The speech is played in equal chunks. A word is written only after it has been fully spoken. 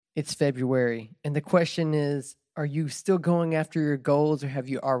It's February, and the question is, are you still going after your goals or have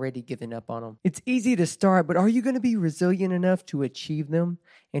you already given up on them? It's easy to start, but are you going to be resilient enough to achieve them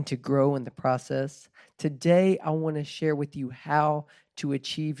and to grow in the process? Today, I want to share with you how to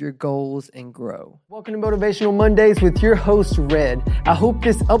achieve your goals and grow. Welcome to Motivational Mondays with your host, Red. I hope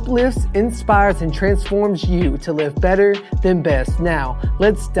this uplifts, inspires, and transforms you to live better than best. Now,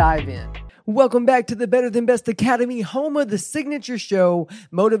 let's dive in. Welcome back to the Better Than Best Academy, home of the signature show,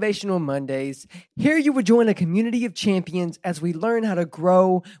 Motivational Mondays. Here you will join a community of champions as we learn how to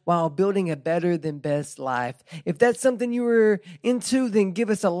grow while building a better than best life. If that's something you were into, then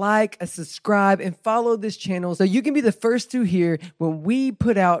give us a like, a subscribe, and follow this channel so you can be the first to hear when we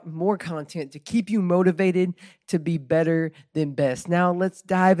put out more content to keep you motivated to be better than best. Now let's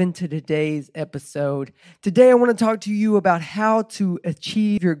dive into today's episode. Today I want to talk to you about how to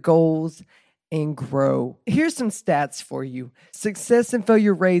achieve your goals and grow. Here's some stats for you. Success and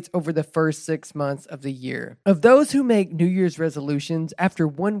failure rates over the first 6 months of the year. Of those who make New Year's resolutions, after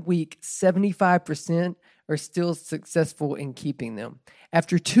 1 week, 75% are still successful in keeping them.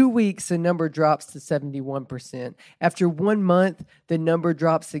 After 2 weeks, the number drops to 71%. After 1 month, the number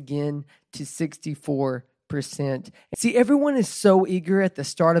drops again to 64%. See, everyone is so eager at the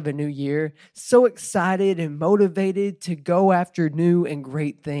start of a new year, so excited and motivated to go after new and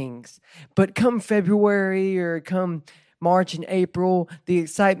great things. But come February or come March and April, the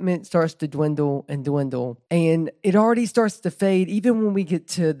excitement starts to dwindle, and it already starts to fade even when we get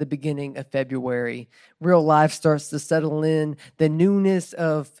to the beginning of February. Real life starts to settle in. The newness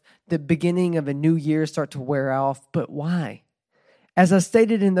of the beginning of a new year start to wear off. But why? As I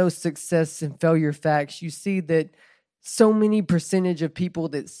stated in those success and failure facts, you see that so many percentage of people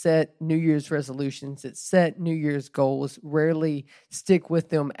that set New Year's resolutions, that set New Year's goals, rarely stick with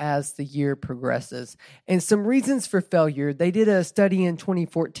them as the year progresses. And some reasons for failure, they did a study in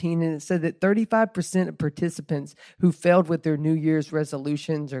 2014 and it said that 35% of participants who failed with their New Year's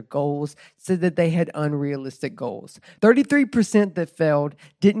resolutions or goals said that they had unrealistic goals. 33% that failed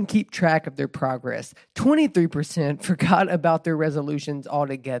didn't keep track of their progress. 23% forgot about their resolutions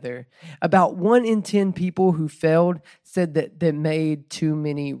altogether. About 1 in 10 people who failed said that they made too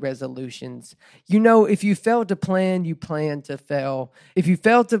many resolutions. You know, if you fail to plan, you plan to fail. If you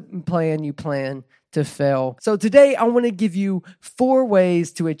fail to plan, you plan to fail. So today I want to give you 4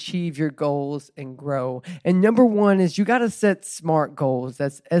 ways to achieve your goals and grow. And number 1 is you got to set SMART goals.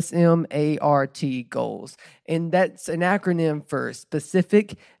 That's SMART goals. And that's an acronym for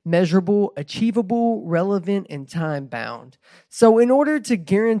specific, measurable, achievable, relevant, and time-bound. So in order to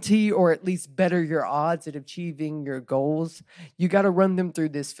guarantee or at least better your odds at achieving your goals, you got to run them through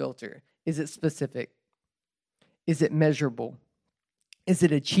this filter. Is it specific? Is it measurable? Is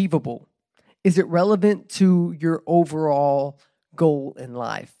it achievable? Is it relevant to your overall goal in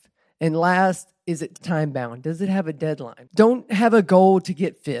life? And last, is it time-bound? Does it have a deadline? Don't have a goal to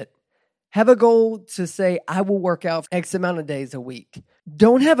get fit. Have a goal to say, I will work out X amount of days a week.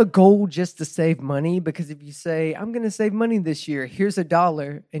 Don't have a goal just to save money, because if you say, I'm going to save money this year, here's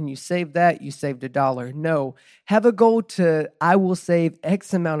 $1, and you save that, you saved $1. No, have a goal to, I will save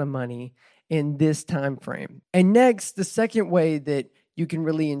X amount of money in this time frame. And next, the second way that you can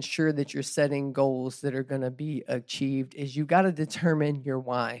really ensure that you're setting goals that are going to be achieved is you got to determine your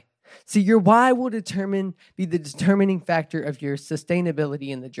why. See, your why will be the determining factor of your sustainability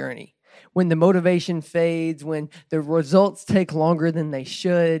in the journey. When the motivation fades, when the results take longer than they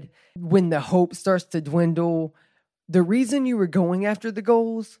should, when the hope starts to dwindle, the reason you were going after the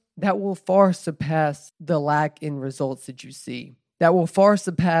goals, that will far surpass the lack in results that you see. That will far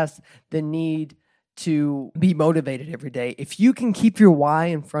surpass the need to be motivated every day. If you can keep your why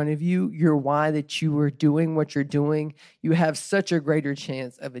in front of you, your why that you are doing what you're doing, you have such a greater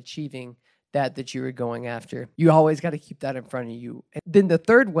chance of achieving that you were going after. You always got to keep that in front of you. And then the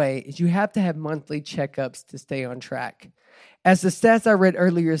third way is you have to have monthly checkups to stay on track. As the stats I read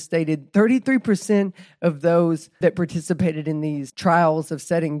earlier stated, 33% of those that participated in these trials of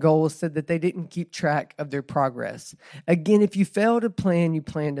setting goals said that they didn't keep track of their progress. Again, if you fail to plan, you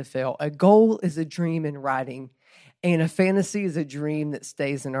plan to fail. A goal is a dream in writing, and a fantasy is a dream that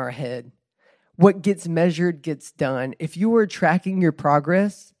stays in our head. What gets measured gets done. If you are tracking your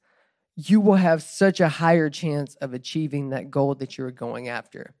progress, you will have such a higher chance of achieving that goal that you're going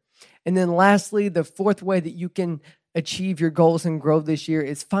after. And then lastly, the fourth way that you can achieve your goals and grow this year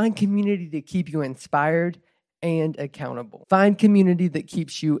is find community to keep you inspired and accountable. Find community that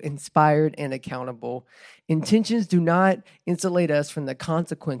keeps you inspired and accountable. Intentions do not insulate us from the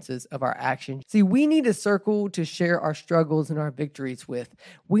consequences of our actions. See, we need a circle to share our struggles and our victories with.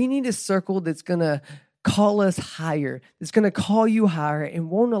 We need a circle that's going to call us higher, that's going to call you higher and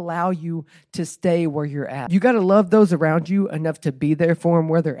won't allow you to stay where you're at. You got to love those around you enough to be there for them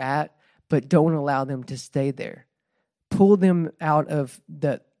where they're at, but don't allow them to stay there. Pull them out of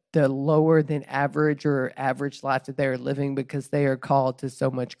the lower than average or average life that they're living, because they are called to so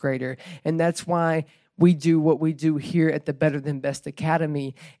much greater. And that's why we do what we do here at the Better Than Best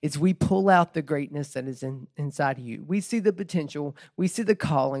Academy, is we pull out the greatness that is inside of you. We see the potential, we see the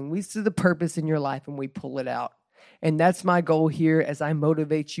calling, we see the purpose in your life, and we pull it out. And that's my goal here as I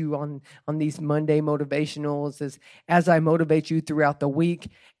motivate you on these Monday motivationals, as I motivate you throughout the week.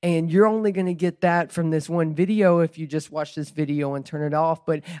 And you're only going to get that from this one video if you just watch this video and turn it off.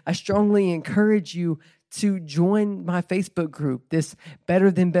 But I strongly encourage you to join my Facebook group, this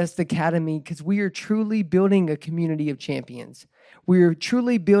Better Than Best Academy, because we are truly building a community of champions. We are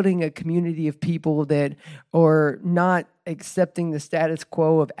truly building a community of people that are not accepting the status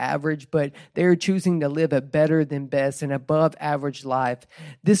quo of average, but they're choosing to live a better than best and above average life.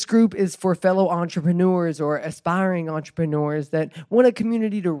 This group is for fellow entrepreneurs or aspiring entrepreneurs that want a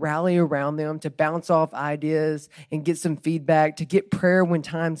community to rally around them, to bounce off ideas and get some feedback, to get prayer when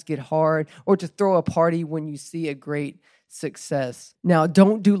times get hard, or to throw a party when you see a great success. Now,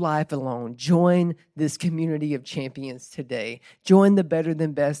 don't do life alone. Join this community of champions today. Join the Better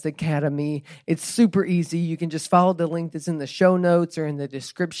Than Best Academy. It's super easy. You can just follow the link that's in the show notes or in the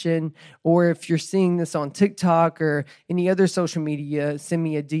description. Or if you're seeing this on TikTok or any other social media, send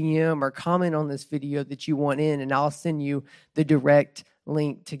me a DM or comment on this video that you want in, and I'll send you the direct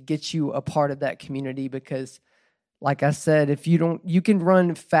link to get you a part of that community. Because like I said, if you can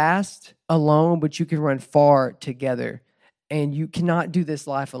run fast alone, but you can run far together. And you cannot do this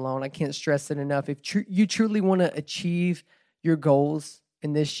life alone. I can't stress it enough. If you truly want to achieve your goals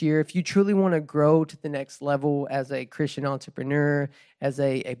in this year, if you truly want to grow to the next level as a Christian entrepreneur, as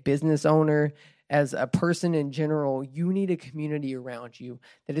a business owner, as a person in general, you need a community around you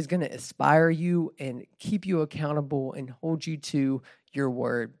that is going to inspire you and keep you accountable and hold you to your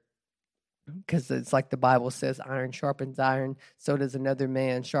word. Because it's like the Bible says, iron sharpens iron, so does another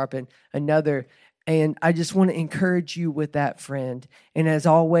man sharpen another. And I just want to encourage you with that, friend. And as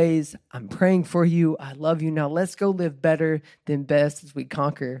always, I'm praying for you. I love you. Now let's go live better than best as we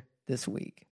conquer this week.